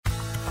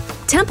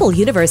Temple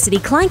University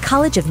Klein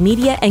College of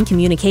Media and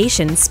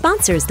Communication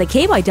sponsors the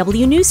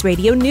KYW News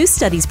Radio News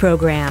Studies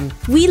program.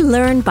 We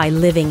learn by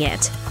living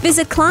it.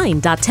 Visit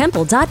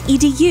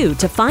klein.temple.edu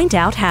to find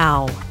out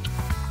how.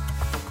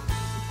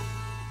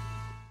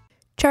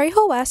 Cherry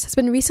Hill West has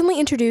been recently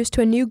introduced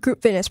to a new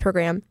group fitness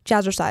program,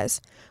 Jazzercise.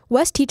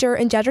 West teacher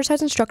and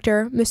Jazzercise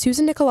instructor, Ms.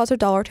 Susan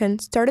Nicolazzo-Dollarton,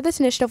 started this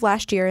initiative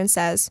last year and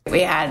says,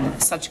 "We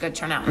had such a good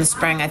turnout in the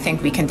spring. I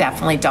think we can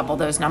definitely double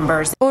those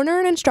numbers." Owner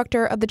and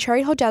instructor of the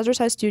Cherry Hill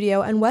Jazzercise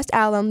studio and West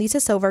alum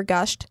Lisa Silver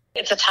gushed,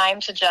 "It's a time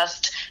to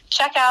just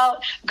check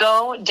out,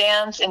 go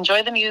dance,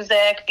 enjoy the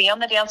music, be on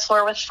the dance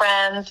floor with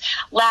friends,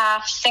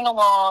 laugh, sing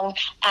along,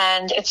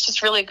 and it's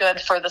just really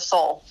good for the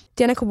soul."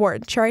 Danica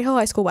Ward, Cherry Hill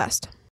High School West.